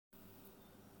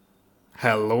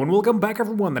Hello and welcome back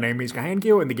everyone, the name is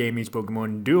Kahenkio and the game is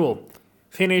Pokemon Duel.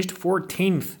 Finished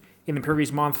 14th in the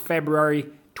previous month,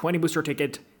 February, 20 booster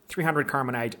ticket, 300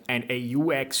 Carmonite and a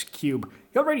UX cube.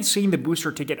 You already seen the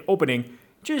booster ticket opening,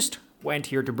 just went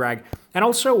here to brag. And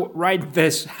also, write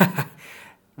this,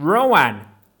 Rowan,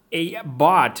 a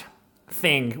bot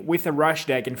thing with a rush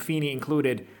deck and Feeny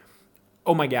included.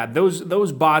 Oh my god,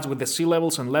 those bots with the C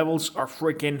levels and levels are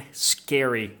freaking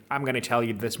scary. I'm gonna tell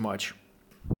you this much.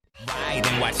 Ride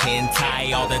and watch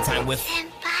hentai all the time with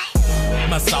senpai.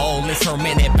 My soul is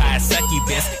tormented by a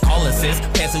succubus. Call assist,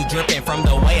 pencil dripping from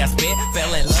the way I spit.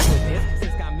 Fell in love with this.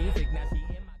 Since got music, now she in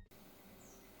my...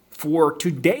 For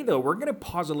today though, we're gonna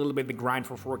pause a little bit the grind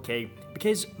for 4K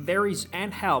because there is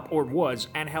Anthelp, or was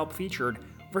Anthelp featured,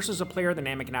 versus a player the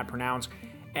name I cannot pronounce.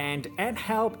 And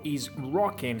Anthelp is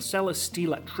rocking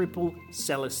Celesteela, triple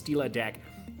Celesteela deck.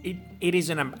 It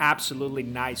is an absolutely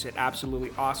nice and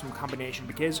absolutely awesome combination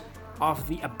because of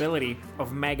the ability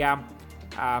of Mega,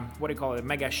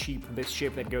 Mega Sheep, this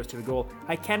ship that goes to the goal.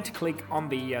 I can't click on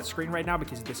the screen right now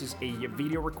because this is a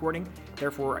video recording,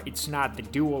 therefore it's not the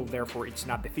duel, therefore it's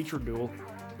not the featured duel,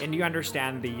 and you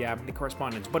understand the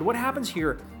correspondence. But what happens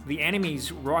here, the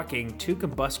enemy's rocking 2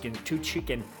 Combustion, 2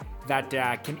 Chicken, that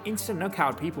can instant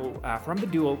knockout people from the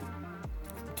duel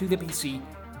to the PC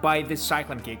by this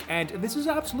Cyclone Kick. And this is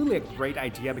absolutely a great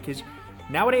idea because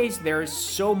nowadays there's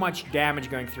so much damage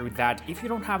going through that if you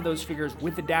don't have those figures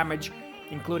with the damage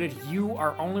included, you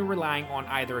are only relying on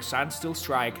either a Sunsteel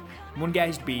Strike,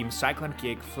 Moongeist Beam, Cyclone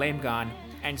Kick, Flame Gun,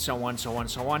 and so on,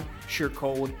 Sheer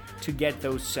Cold to get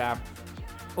those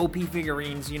OP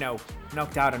figurines,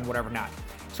 knocked out and whatever not.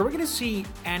 So we're gonna see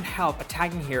Anthelp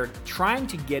attacking here, trying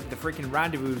to get the freaking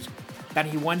rendezvous that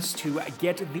he wants to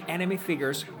get the enemy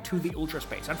figures to the Ultra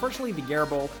Space. Unfortunately, the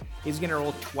Garibald is gonna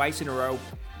roll twice in a row.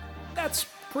 That's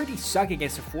pretty suck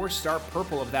against a 4-star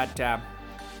purple of that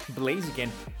Blaziken,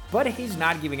 but he's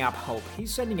not giving up hope.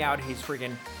 He's sending out his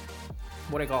freaking,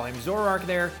 Zoroark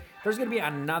there. There's gonna be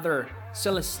another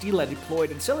Celesteela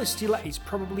deployed, and Celesteela is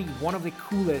probably one of the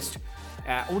coolest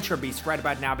Ultra Beasts right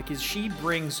about now because she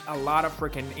brings a lot of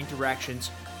freaking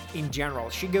interactions in general.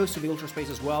 She goes to the Ultra Space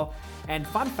as well. And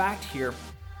fun fact here,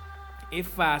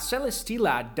 if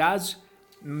Celesteela does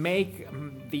make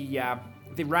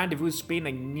the rendezvous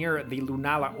spinning near the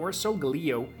Lunala or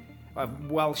Solgaleo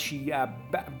while she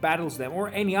battles them, or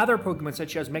any other Pokemon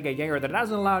such as Mega Jaeger that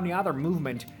doesn't allow any other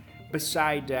movement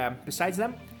besides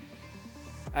them,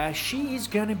 she is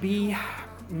gonna be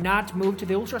not moved to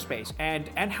the Ultra Space, and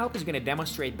Anthelp is gonna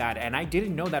demonstrate that. And I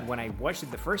didn't know that when I watched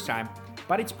it the first time,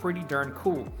 but it's pretty darn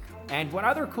cool. And what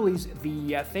other cool is,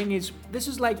 the thing is, this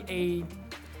is like a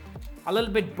little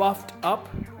bit buffed up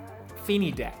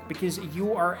Feeny deck, because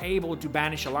you are able to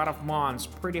banish a lot of mons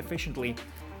pretty efficiently.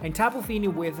 And Tapu Fini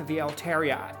with the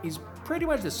Altaria is pretty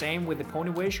much the same with the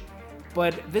Ponywish,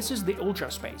 but this is the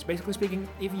Ultra Space. Basically speaking,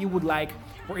 if you would like,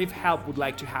 or if Help would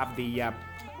like to have the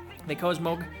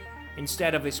Cosmog,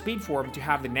 instead of the Speed Form, to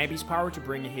have the Nebby's power to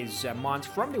bring his mons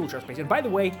from the Ultra Space. And by the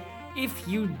way, if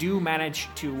you do manage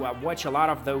to watch a lot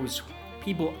of those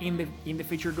people in the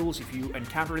feature duels, if you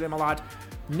encounter them a lot,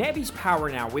 Nebby's power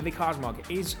now with the Cosmog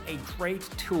is a great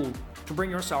tool to bring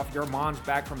your mons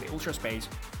back from the Ultra Space,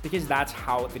 because that's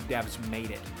how the devs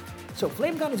made it. So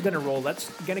Flame Gun is gonna roll. That's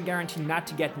gonna guarantee not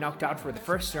to get knocked out for the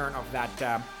first turn of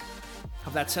that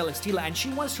Celesteela, and she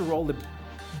wants to roll the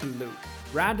blue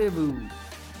Rendezvous.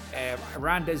 I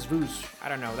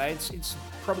don't know. It's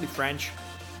probably French.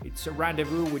 It's a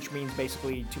rendezvous, which means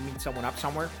basically to meet someone up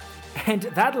somewhere. And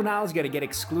that Lunala is going to get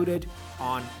excluded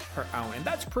on her own. And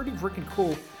that's pretty freaking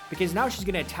cool, because now she's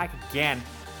going to attack again.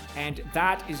 And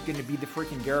that is going to be the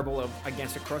freaking Garibald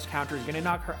against a cross counter. Is going to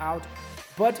knock her out.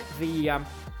 But the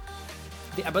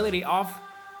ability of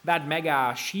that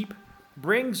Mega Sheep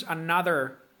brings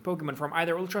another Pokemon from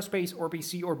either Ultra Space or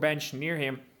PC or bench near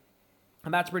him.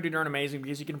 And that's pretty darn amazing,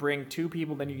 because you can bring 2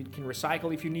 people, then you can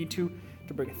recycle if you need to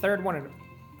bring a third one,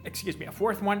 a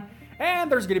fourth one,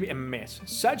 and there's gonna be a miss.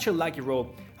 Such a lucky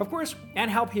roll. Of course,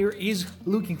 Anthelp here is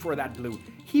looking for that blue.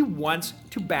 He wants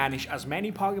to banish as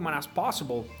many Pokemon as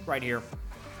possible right here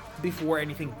before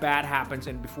anything bad happens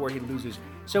and before he loses.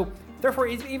 So, therefore,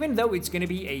 even though it's gonna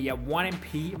be a 1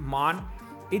 MP Mon,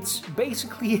 it's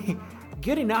basically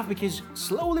good enough, because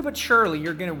slowly but surely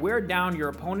you're gonna wear down your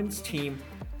opponent's team.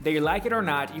 They like it or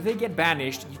not, if they get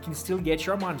banished, you can still get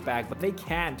your mons back, but they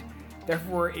can't.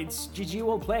 Therefore, it's GG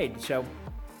well played. So,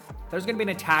 there's going to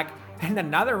be an attack, and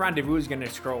another rendezvous is going to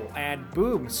scroll. And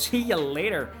boom, see you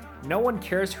later. No one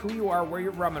cares who you are, where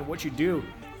you're from, and what you do.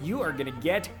 You are going to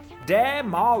get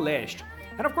demolished.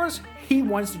 And of course, he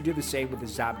wants to do the same with the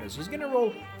Zapdos. He's going to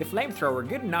roll the Flamethrower,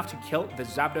 good enough to kill the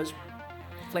Zapdos.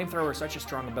 Flamethrower is such a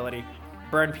strong ability.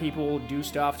 Burn people, do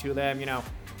stuff to them, you know,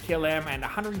 kill them, and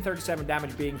 137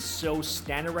 damage being so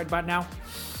standard right about now.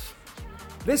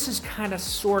 This is kind of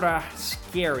sort of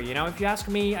scary, you know, if you ask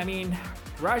me. I mean,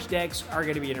 Rush decks are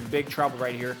going to be in a big trouble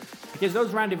right here, because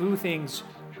those rendezvous things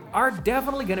are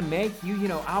definitely going to make you, you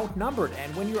know, outnumbered.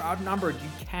 And when you're outnumbered, you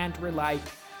can't rely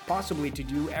possibly to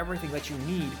do everything that you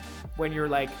need when you're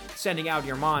like sending out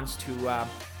your mons to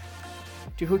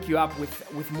hook you up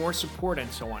with more support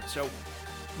and so on. So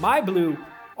my blue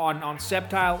on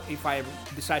Sceptile, if I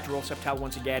decide to roll Sceptile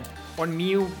once again, on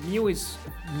Mew is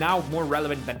now more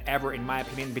relevant than ever in my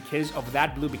opinion, because of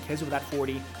that blue, because of that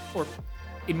 40, or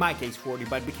in my case 40,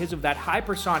 but because of that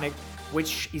hypersonic,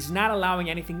 which is not allowing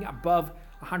anything above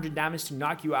 100 damage to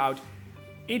knock you out.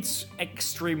 It's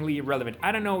extremely relevant.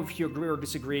 I don't know if you agree or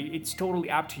disagree. It's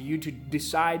totally up to you to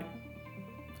decide.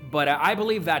 But I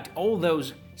believe that all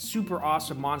those super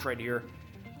awesome mons right here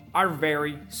are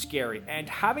very scary. And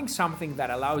having something that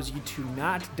allows you to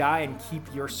not die and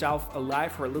keep yourself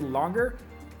alive for a little longer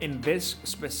in this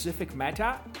specific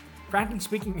meta, frankly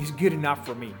speaking, is good enough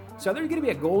for me. So there's going to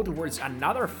be a goal towards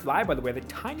another fly, by the way, the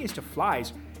tiniest of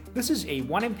flies. This is a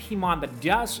 1 MP mon that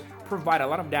does provide a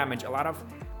lot of damage, a lot of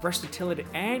versatility,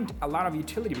 and a lot of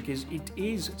utility, because it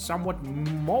is somewhat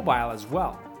mobile as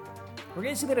well. We're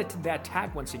going to see that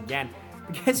attack once again,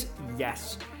 because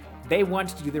yes, they want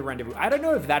to do the rendezvous. I don't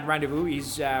know if that rendezvous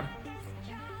is a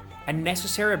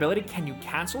necessary ability. Can you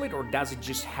cancel it, or does it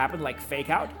just happen like fake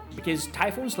out? Because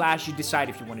Typhoon Slash, you decide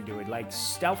if you want to do it. Like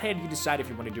Stealth Head, you decide if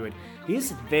you want to do it.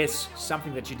 Is this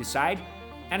something that you decide?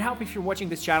 And help if you're watching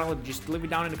this channel, just leave it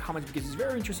down in the comments, because it's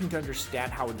very interesting to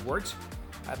understand how it works.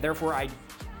 Therefore,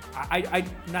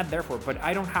 not therefore, but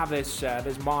I don't have this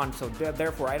mon, so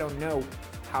therefore I don't know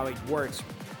how it works.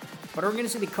 But we're going to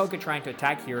see the Koko trying to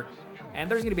attack here,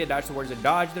 and there's going to be a dodge towards a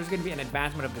dodge. There's going to be an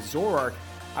advancement of the Zoroark,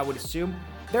 I would assume.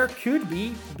 There could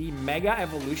be the Mega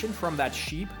Evolution from that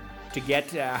sheep to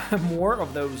get more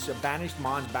of those banished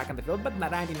mons back on the field, but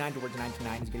 99 towards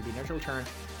 99 is going to be initial turn.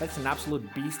 That's an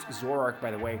absolute beast Zoroark,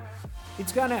 by the way.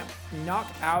 It's gonna knock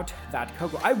out that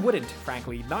Koko. I wouldn't,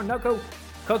 frankly. No,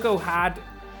 Koko had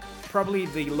probably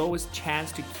the lowest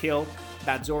chance to kill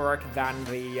that Zoroark than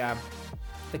the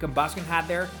Combusken had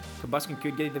there. Combusken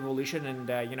could get the evolution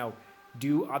and, you know,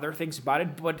 do other things about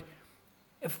it, but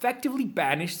effectively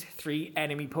banished 3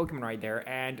 enemy Pokemon right there,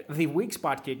 and the weak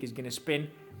spot kick is going to spin,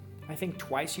 I think,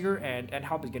 twice here, and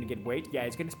Help is going to get weight. Yeah,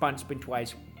 it's going to spin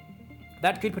twice.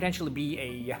 That could potentially be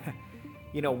a,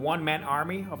 you know, one-man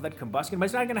army of that Combusken, but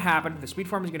it's not going to happen. The Speed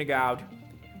Form is going to go out.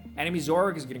 Enemy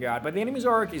Zoroark is going to go out, but the enemy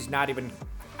Zoroark is not even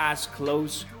as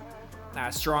close,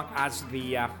 as strong as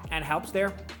the and Helps there.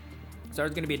 So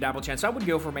there's going to be a double chance. So I would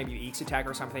go for maybe the X attack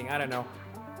or something. I don't know.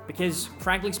 Because,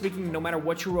 frankly speaking, no matter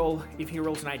what you roll, if he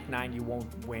rolls 99, you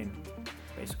won't win.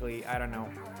 Basically, I don't know.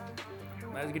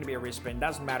 That's going to be a respin.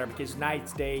 Doesn't matter, because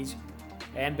nights, days,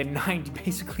 and the 90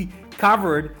 basically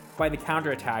covered by the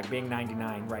counterattack being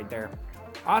 99 right there.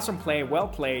 Awesome play, well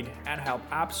played, and Help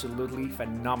absolutely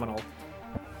phenomenal.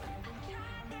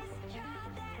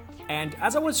 And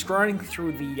as I was scrolling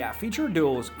through the feature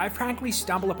duels, I frankly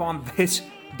stumbled upon this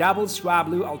double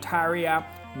Swablu, Altaria,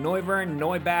 Noivern,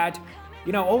 Noibat,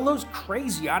 you know, all those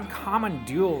crazy uncommon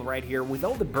duel right here with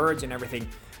all the birds and everything.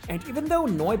 And even though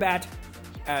Noivern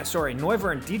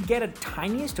did get a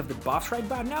tiniest of the buffs right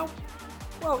about now,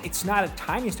 well, it's not a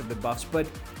tiniest of the buffs, but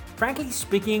frankly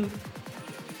speaking,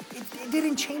 it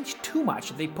didn't change too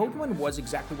much. The Pokemon was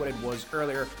exactly what it was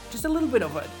earlier, just a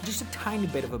tiny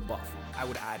bit of a buff, I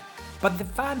would add. But the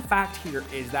fun fact here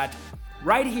is that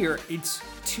right here, it's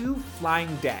 2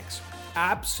 flying decks.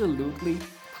 Absolutely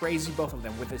crazy, both of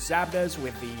them, with the Zapdos,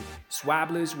 with the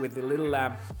Swablus, with the little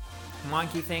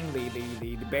monkey thing,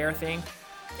 the bear thing.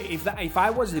 If I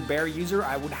was the bear user,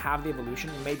 I would have the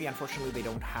evolution. Maybe, unfortunately, they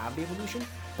don't have the evolution,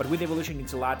 but with the evolution,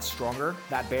 it's a lot stronger,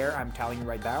 that bear, I'm telling you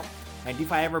right now. And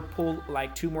if I ever pull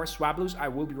like 2 more Swablus, I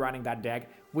will be running that deck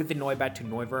with the Noibat to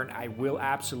Noivern. I will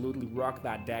absolutely rock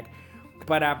that deck.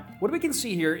 But what we can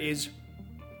see here is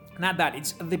not that,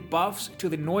 it's the buffs to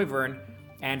the Noivern,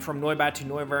 and from Noibat to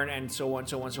Noivern, and so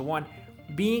on,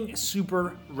 being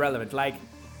super relevant. Like,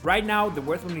 right now, the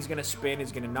Worthman is going to spin,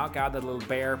 is going to knock out that little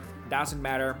bear, doesn't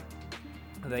matter.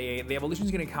 The evolution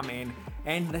is going to come in,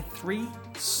 and the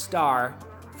 3-star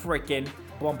freaking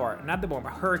Bombard, not the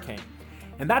Bombard, Hurricane.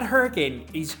 And that Hurricane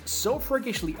is so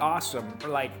freakishly awesome,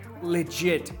 like,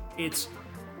 legit, it's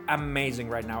amazing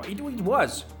right now. It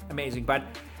was amazing, but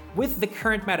with the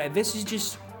current meta, this is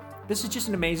just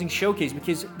an amazing showcase,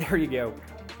 because there you go.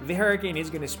 The Hurricane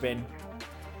is going to spin.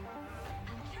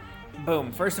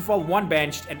 Boom. First of all, 1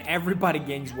 benched, and everybody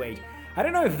gains weight. I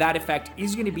don't know if that effect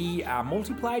is going to be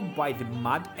multiplied by the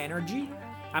mud energy.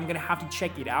 I'm going to have to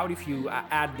check it out. If you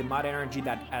add the mud energy,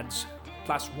 that adds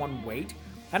 +1 weight.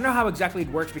 I don't know how exactly it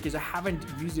works because I haven't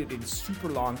used it in super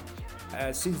long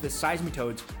since the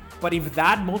Seismitoads. But if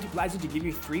that multiplies it to give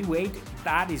you 3 weight,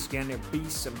 that is going to be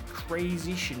some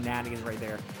crazy shenanigans right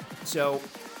there. So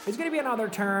it's going to be another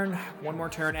turn, one more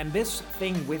turn, and this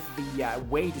thing with the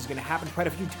weight is going to happen quite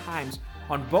a few times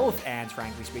on both ends,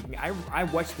 frankly speaking. I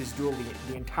watched this duel,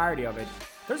 the entirety of it.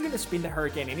 There's going to spin the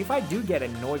Hurricane, and if I do get a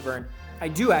Noivern, I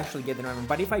do actually get the Noivern,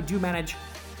 but if I do manage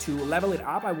to level it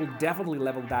up, I will definitely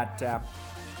level that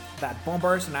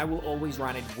Bombers, and I will always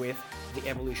run it with the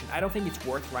evolution. I don't think it's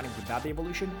worth running without the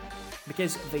evolution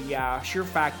because the sheer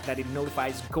fact that it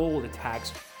nullifies gold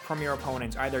attacks from your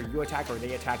opponents, either you attack or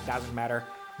they attack, doesn't matter.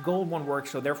 Gold won't work,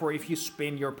 so therefore if you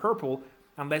spin your purple,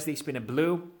 unless they spin a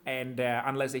blue and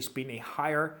unless they spin a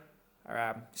higher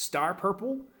star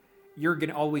purple, you're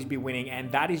gonna always be winning,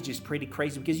 and that is just pretty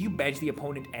crazy because you bench the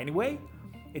opponent anyway.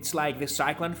 It's like the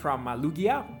Cyclone from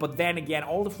Lugia, but then again,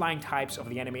 all the flying types of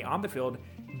the enemy on the field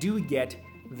do get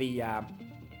the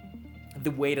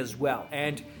weight as well.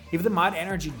 And if the mud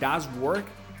energy does work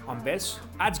on this,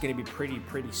 that's going to be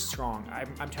pretty strong.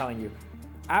 I'm telling you,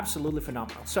 absolutely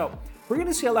phenomenal. So we're going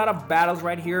to see a lot of battles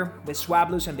right here. The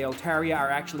Swablu's and the Altaria are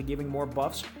actually giving more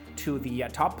buffs to the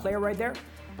top player right there.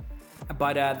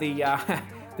 But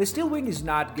the Steel Wing is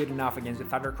not good enough against the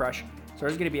Thunder Crush. So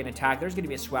there's going to be an attack. There's going to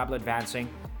be a Swablu advancing.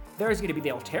 There's going to be the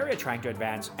Altaria trying to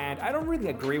advance. And I don't really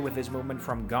agree with this movement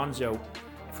from Gonzo,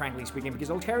 frankly speaking, because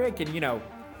Altaria can, you know,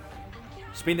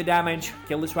 spin the damage,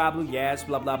 kill the Swablu, yes,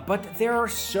 blah, blah. But there are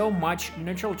so much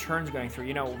neutral turns going through.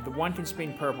 You know, the one can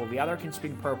spin purple, the other can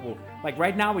spin purple. Like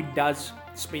right now, it does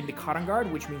spin the Cotton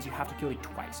Guard, which means you have to kill it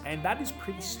twice. And that is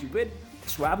pretty stupid.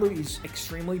 Swablu is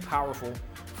extremely powerful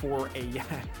for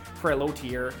a low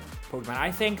tier Pokemon.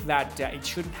 I think that it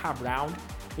shouldn't have round.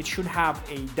 It should have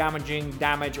a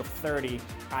damage of 30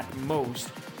 at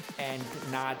most, and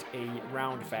not a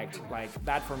round effect. Like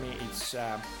that for me, it's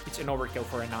an overkill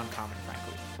for a non-common,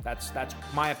 frankly. That's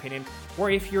my opinion.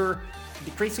 Or if you're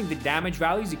decreasing the damage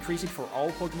values, decrease it for all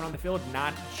Pokemon on the field,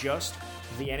 not just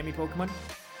the enemy Pokemon.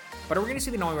 But we're gonna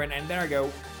see the Noivern, and there I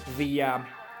go. The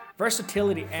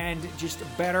versatility and just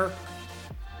better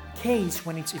case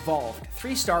when it's evolved.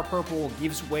 3-star purple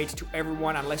gives weight to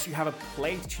everyone unless you have a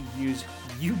plate to use.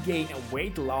 You gain a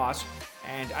weight loss.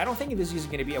 And I don't think this is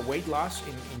going to be a weight loss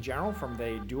in general from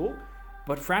the duel,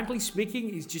 but frankly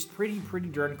speaking, it's just pretty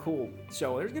darn cool.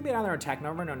 So there's going to be another attack,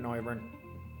 Noivern on Noivern.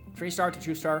 3-star to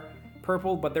 2-star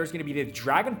purple, but there's going to be the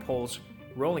Dragon Pulse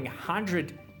rolling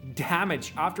 100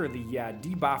 damage after the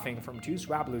debuffing from 2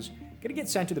 Swablus. Going to get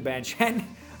sent to the bench, and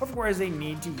of course they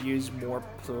need to use more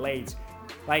plates.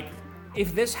 Like,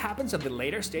 if this happens at the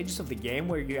later stages of the game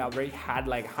where you already had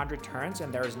like 100 turns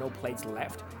and there is no plates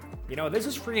left, you know, this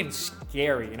is freaking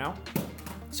scary, you know?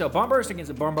 So Bombers against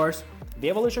the Bombers, the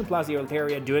Evolution plus the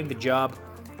Altaria doing the job,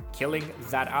 killing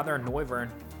that other Noivern.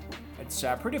 It's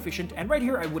pretty efficient, and right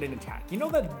here I wouldn't attack. You know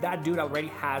that dude already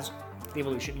has the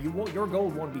Evolution. Your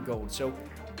gold won't be gold, so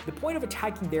the point of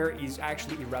attacking there is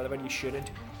actually irrelevant. You shouldn't.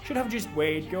 Should have just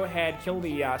wait, go ahead, kill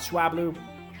the Swablu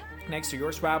next to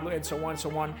your Swablu, and so on,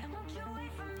 so on.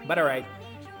 But alright,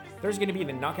 there's going to be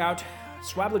the knockout.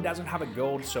 Swablu doesn't have a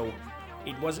gold, so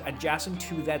it was adjacent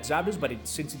to that Zapdos, but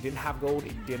since it didn't have gold,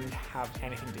 it didn't have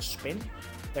anything to spin.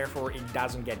 Therefore, it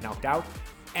doesn't get knocked out.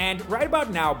 And right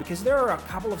about now, because there are a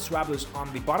couple of Swablus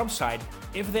on the bottom side,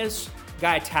 if this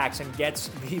guy attacks and gets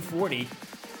the 40,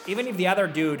 even if the other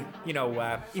dude, you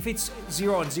know, if it's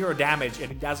 0-0 damage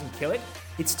and it doesn't kill it,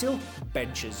 it still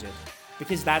benches it.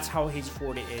 Because that's how his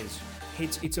 40 is.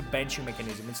 It's a benching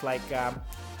mechanism. It's like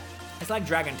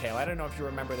Dragon Tail. I don't know if you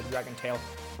remember the Dragon Tail,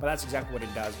 but that's exactly what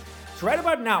it does. So right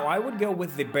about now, I would go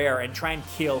with the bear and try and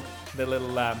kill the little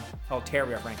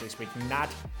Altaria, frankly speaking. Not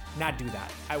do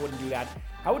that. I wouldn't do that.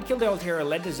 I would kill the Altaria,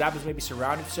 let the Zapdos maybe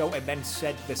surround it so, and then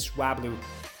set the Swablu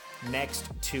next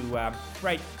to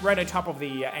right on top of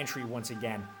the entry once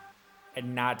again,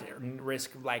 and not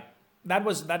risk like that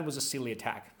was a silly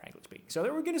attack, frankly speaking. So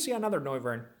then we're going to see another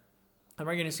Noivern, and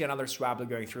we're going to see another Swablu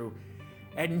going through,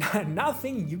 and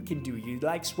nothing you can do. You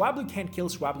like Swablu can't kill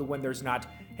Swablu when there's not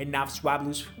enough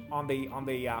Swablus on the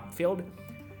field,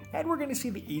 and we're going to see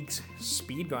the Eek's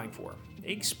speed going for.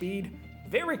 Eek's speed,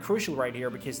 very crucial right here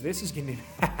because this is going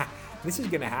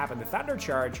to happen. The Thunder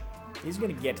Charge is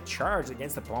going to get charged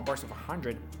against the Bombers of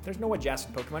 100. There's no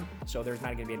adjacent Pokemon, so there's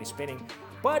not going to be any spinning.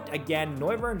 But again,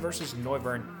 Noivern versus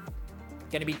Noivern.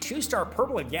 Going to be 2-star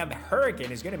purple again. The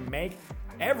Hurricane is going to make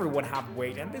everyone have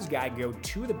weight, and this guy go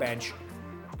to the bench.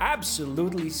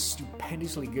 Absolutely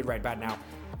stupendously good right about now.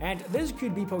 And this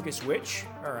could be Poke Switch.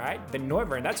 All right, the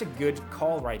Noivern, that's a good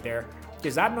call right there.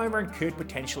 Because that Noivern could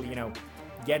potentially, you know,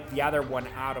 get the other one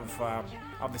out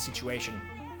of the situation.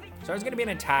 So it's going to be an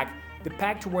attack. The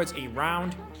pack towards a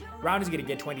Round. Round is going to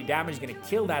get 20 damage. He's going to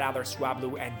kill that other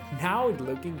Swablu. And now it's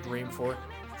looking grim for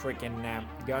freaking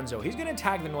Gunzo. He's going to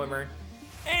attack the Noivern.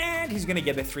 And he's going to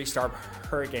get the 3-star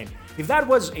Hurricane. If that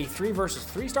was a 3 versus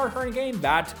 3-star Hurricane,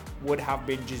 that would have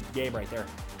been just game right there.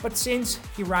 But since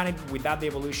he ran it without the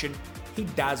evolution, he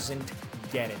doesn't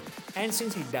get it. And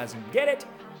since he doesn't get it,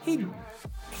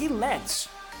 he lets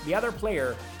the other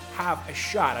player have a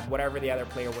shot at whatever the other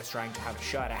player was trying to have a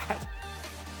shot at.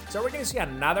 So we're going to see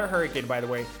another Hurricane, by the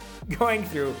way, going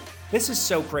through. This is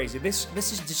so crazy. This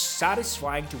is just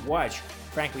satisfying to watch,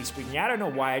 frankly speaking. I don't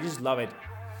know why. I just love it.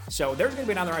 So there's going to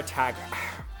be another attack.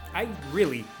 I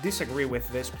really disagree with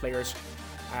this player's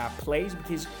plays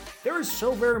because there is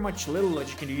so very much little that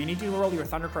you can do. You need to roll your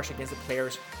Thunder Crush against the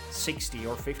player's 60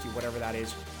 or 50, whatever that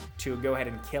is, to go ahead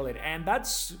and kill it. And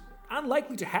that's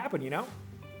unlikely to happen, you know?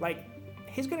 Like,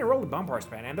 he's going to roll the Bumper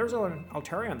Span, and there's an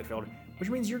Altaria on the field, which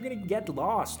means you're going to get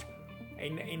lost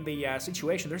in the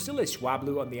situation. There's still a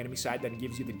Swablu on the enemy side that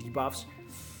gives you the debuffs.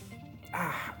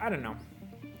 I don't know.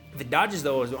 The dodges,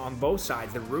 though, is on both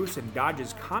sides. The roosts and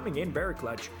dodges coming in very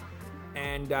clutch.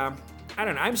 And, I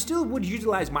don't know. I still would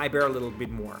utilize my bear a little bit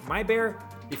more. My bear,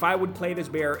 if I would play this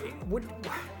bear, it would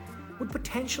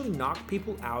potentially knock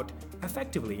people out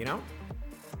effectively, you know?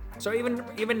 So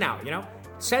even now, you know?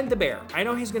 Send the bear. I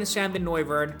know he's going to send the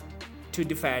Noivern to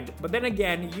defend, but then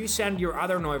again, you send your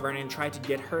other Noivern and try to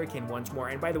get Hurricane once more.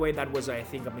 And by the way, that was, I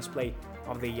think, a misplay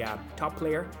of the top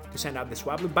player to send out the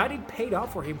Swablu, but it paid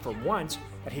off for him for once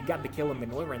that he got the kill on the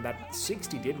Noivern. That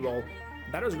 60 did roll.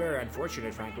 That was very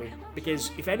unfortunate, frankly,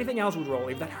 because if anything else would roll,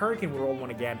 if that Hurricane would roll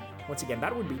once again,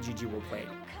 that would be GG well played.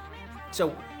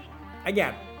 So,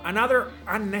 again, another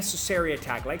unnecessary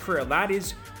attack. Like, for real, that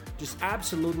is just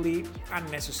absolutely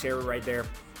unnecessary right there.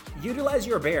 Utilize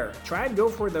your bear. Try and go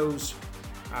for those,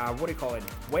 what do you call it?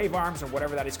 Wave arms or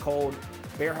whatever that is called.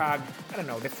 Bear hug. I don't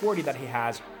know, the 40 that he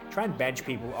has. Try and bench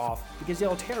people off because the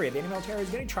enemy Altaria is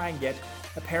going to try and get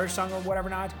a Parasong or whatever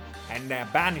not and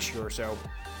banish you or so.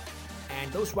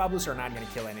 And those Swablus are not going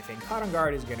to kill anything. Cotton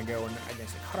Guard is going to go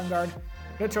against the Cotton Guard.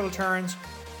 Neutral turns.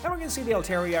 Then we're going to see the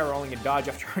Altaria rolling a dodge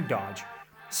after a dodge.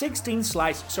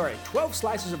 12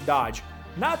 slices of dodge.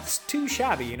 Not too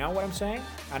shabby, you know what I'm saying?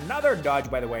 Another dodge,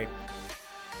 by the way.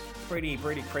 Pretty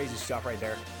crazy stuff right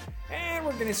there. And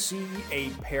we're gonna see a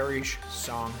Perish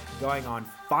song going on.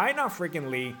 Final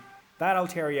freaking that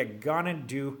Altaria gonna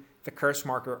do the curse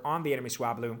marker on the enemy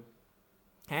Swablu.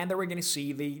 And then we're gonna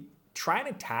see the try and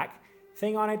attack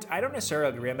thing on it. I don't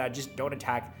necessarily agree on that. Just don't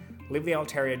attack. Leave the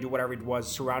Altaria, do whatever it was,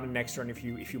 surround it next turn if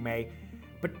you may.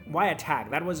 But why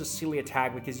attack? That was a silly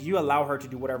attack because you allow her to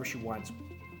do whatever she wants.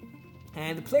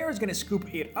 And the player is going to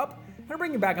scoop it up and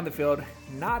bring it back on the field,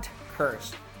 not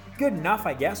cursed. Good enough,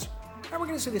 I guess. And we're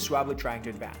going to see the Swablu trying to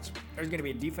advance. There's going to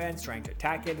be a defense trying to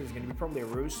attack it. There's going to be probably a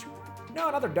roost. No,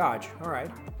 another dodge. All right.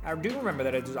 I do remember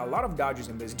that there's a lot of dodges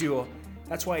in this duel.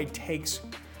 That's why it takes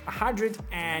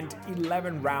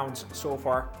 111 rounds so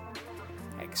far.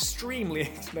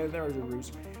 Extremely, there was a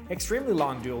roost. Extremely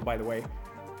long duel, by the way.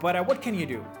 But what can you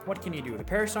do? What can you do? The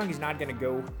Parasong is not going to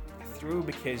go through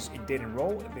because it didn't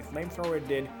roll. The Flamethrower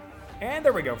did. And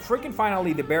there we go. Freaking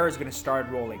finally, the bear is going to start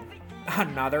rolling.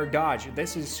 Another dodge.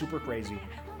 This is super crazy.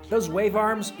 Those wave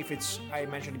arms, if it's, I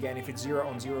mentioned again, if it's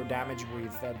 0-on-0 damage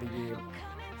with the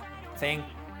thing,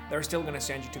 they're still going to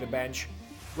send you to the bench.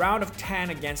 Round of 10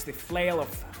 against the flail of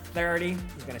 30.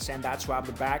 He's going to send that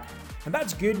Swablu back. And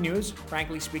that's good news,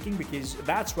 frankly speaking, because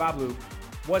that Swablu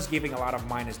was giving a lot of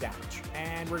minus damage.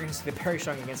 And we're going to see the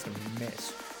Parasong against a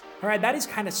miss. Alright, that is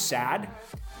kind of sad,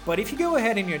 but if you go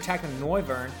ahead and you attack the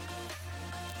Noivern,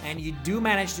 and you do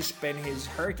manage to spin his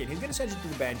Hurricane, he's going to send you to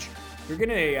the bench. You're going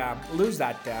to lose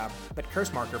that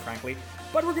curse marker, frankly,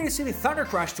 but we're going to see the Thunder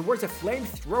Crush towards the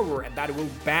Flamethrower, and that will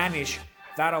banish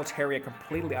that Altaria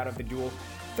completely out of the duel.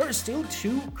 There are still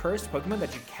 2 cursed Pokemon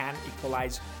that you can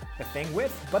equalize the thing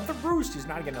with, but the Roost is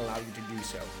not going to allow you to do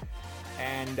so.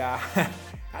 And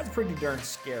that's pretty darn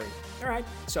scary. Alright,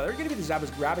 so they're going to be the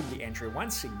Zapdos grabbing the entry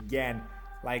once again.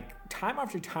 Like, time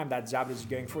after time that Zapdos is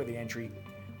going for the entry.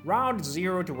 Round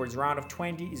 0 towards round of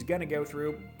 20 is going to go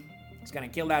through. He's going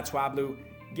to kill that Swablu,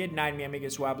 get 9 me Amiga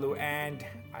Swablu, and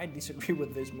I disagree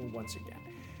with this move once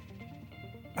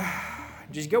again.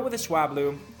 Just go with the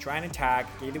Swablu, try and attack,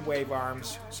 get the wave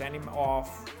arms, send him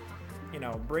off. You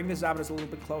know, bring the Zapdos a little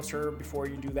bit closer before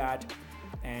you do that,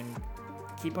 and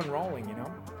keep on rolling, you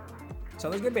know? So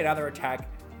there's going to be another attack.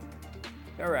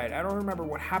 Alright, I don't remember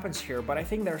what happens here, but I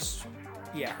think there's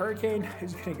yeah, Hurricane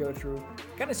is going to go through.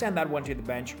 Gonna send that one to the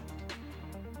bench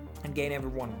and gain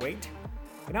everyone weight.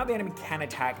 But now the enemy can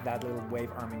attack that little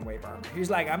wave armor. He's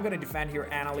like, I'm going to defend here,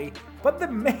 Annalie. But the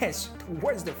miss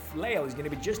towards the flail is going to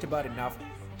be just about enough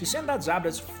to send that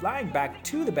Zapdos flying back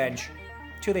to the bench,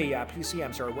 to the PC,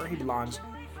 I'm sorry, where he belongs.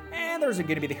 And there's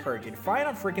going to be the Hurricane.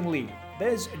 Final freaking lead.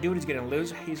 This dude is going to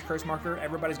lose his curse marker.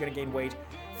 Everybody's going to gain weight.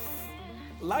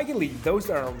 Luckily, those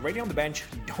that are already on the bench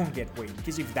don't get weight.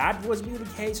 Because if that was be the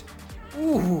case,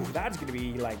 ooh, that's going to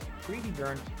be like pretty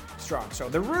darn strong. So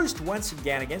the Roost once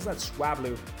again against that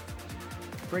Swablu,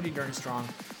 pretty darn strong.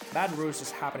 That Roost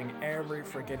is happening every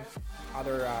freaking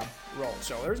other roll.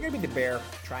 So there's going to be the Bear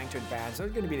trying to advance.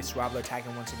 There's going to be the Swablu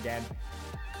attacking once again.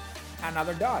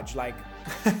 Another dodge, like,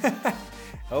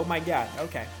 oh my god,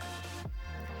 okay.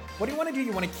 What do you want to do?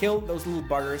 You want to kill those little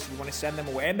buggers. You want to send them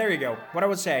away. And there you go. What I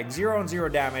was saying, 0 on 0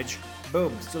 damage.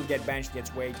 Boom, still get benched,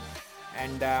 gets weight.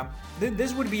 And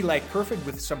this would be like perfect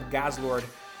with some Gazlord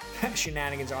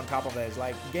shenanigans on top of this.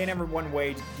 Like gain everyone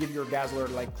weight, give your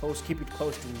Gazlord like close, keep it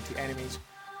close to enemies,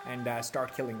 and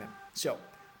start killing them. So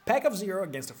Pack of 0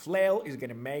 against a Flail is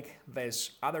gonna make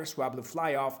this other Swablu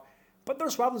fly off, but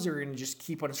those Swablus are gonna just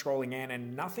keep on scrolling in,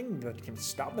 and nothing that can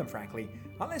stop them, frankly,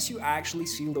 unless you actually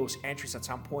seal those entries at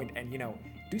some point and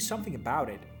do something about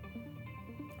it.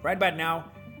 Right about now,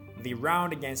 the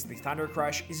round against the Thunder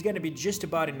Crush is going to be just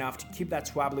about enough to keep that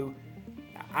Swablu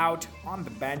out on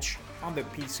the bench, on the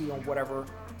PC, or whatever.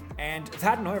 And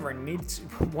that Noivern needs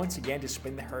once again to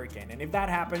spin the Hurricane. And if that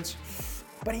happens,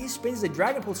 but he spins the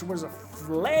Dragon Pulse towards a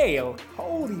Flail.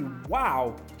 Holy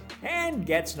wow. And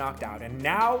gets knocked out. And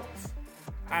now,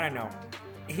 I don't know.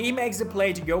 He makes the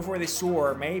play to go for the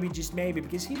Soar, maybe, just maybe,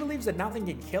 because he believes that nothing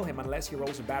can kill him unless he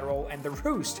rolls a bad roll. And the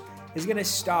Roost is going to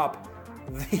stop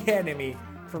the enemy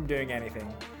from doing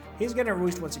anything. He's gonna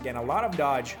Roost once again, a lot of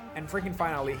dodge, and freaking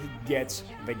finally he gets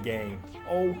the game.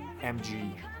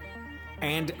 OMG.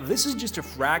 And this is just a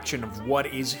fraction of what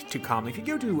is to come. If you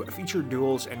go to featured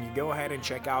duels and you go ahead and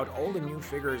check out all the new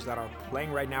figures that are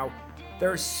playing right now,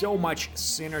 there's so much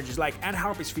synergies. Like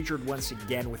Antharp is featured once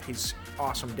again with his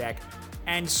awesome deck,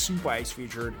 and Supa is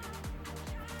featured.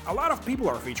 A lot of people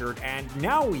are featured, and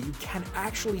now you can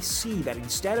actually see that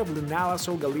instead of Lunala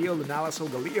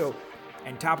Solgaleo,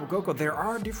 and Tapu Koko, there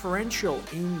are differential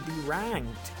in the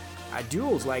ranked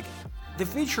duels. Like the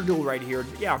feature duel right here,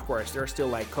 yeah, of course, there's still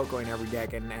like Koko in every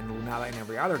deck and Lunala in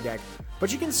every other deck.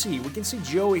 But we can see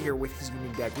Joey here with his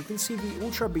unique deck. We can see the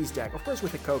Ultra Beast deck, of course,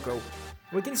 with the Koko.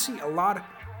 We can see a lot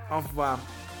of,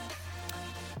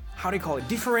 how do you call it,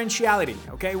 differentiality,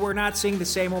 okay? We're not seeing the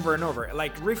same over and over.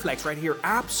 Like Reflex right here,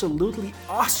 absolutely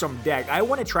awesome deck. I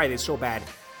want to try this so bad.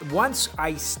 Once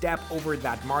I step over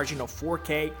that margin of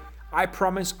 4K, I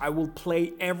promise I will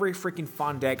play every freaking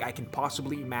fun deck I can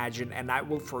possibly imagine, and I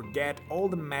will forget all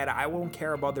the meta. I won't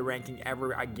care about the ranking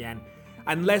ever again,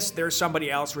 unless there's somebody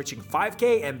else reaching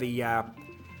 5K and the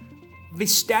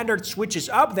standard switches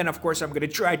up. Then of course I'm gonna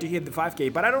try to hit the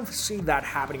 5K, but I don't see that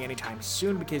happening anytime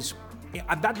soon because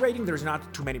at that rating there's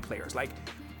not too many players. Like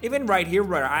even right here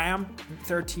where I am,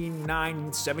 13,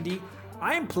 9, 70,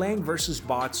 I am playing versus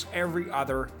bots every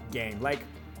other game. Like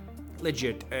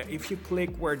legit, if you click,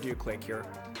 where do you click here?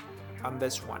 On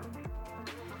this one,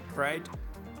 right?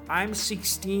 I'm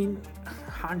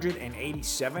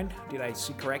 1687. Did I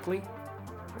see correctly?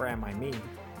 Where am I? Me.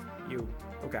 You.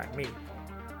 Okay, me.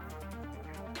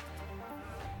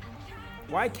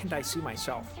 Why can't I see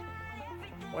myself?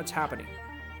 What's happening?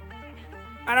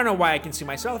 I don't know why I can see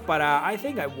myself, but I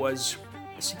think I was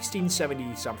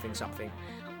 1670 something,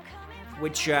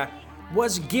 which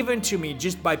was given to me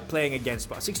just by playing against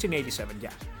bots. 1687,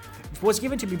 yeah. It was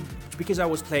given to me because I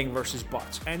was playing versus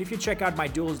bots. And if you check out my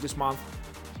duels this month,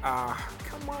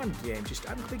 come on game, just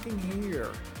I'm clicking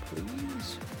here,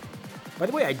 please. By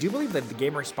the way, I do believe that the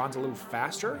game responds a little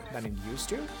faster than it used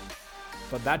to,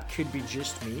 but that could be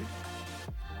just me.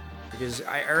 Because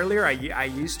earlier I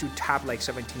used to tap like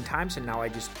 17 times and now I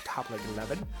just tap like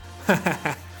 11.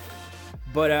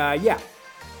 But yeah.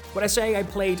 What I say, I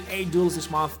played 8 duels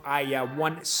this month, I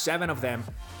won 7 of them,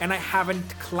 and I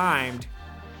haven't climbed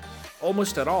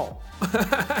almost at all.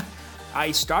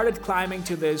 I started climbing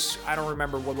to this, I don't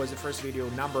remember what was the first video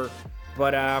number,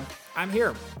 but I'm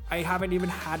here. I haven't even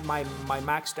had my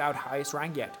maxed out highest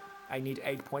rank yet. I need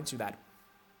 8 points to that.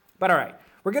 But alright,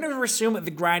 we're gonna resume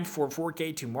the grind for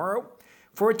 4K tomorrow.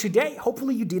 For today,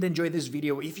 hopefully you did enjoy this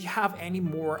video. If you have any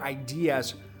more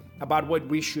ideas about what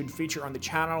we should feature on the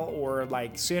channel, or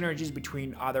like synergies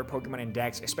between other Pokemon and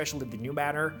decks, especially the new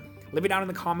banner, leave it down in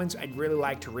the comments. I'd really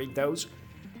like to read those.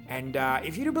 And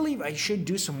if you do believe I should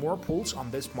do some more pulls on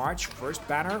this March 1st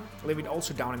banner, leave it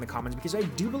also down in the comments, because I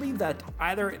do believe that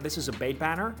either this is a bait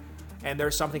banner and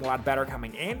there's something a lot better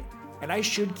coming in, and I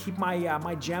should keep my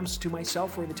my gems to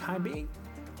myself for the time being,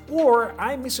 or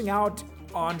I'm missing out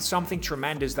on something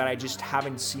tremendous that I just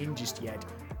haven't seen just yet,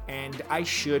 and I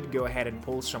should go ahead and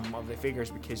pull some of the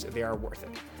figures because they are worth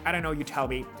it. I don't know, you tell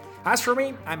me. As for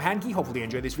me, I'm Henki, hopefully you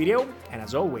enjoyed this video, and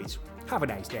as always, have a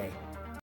nice day.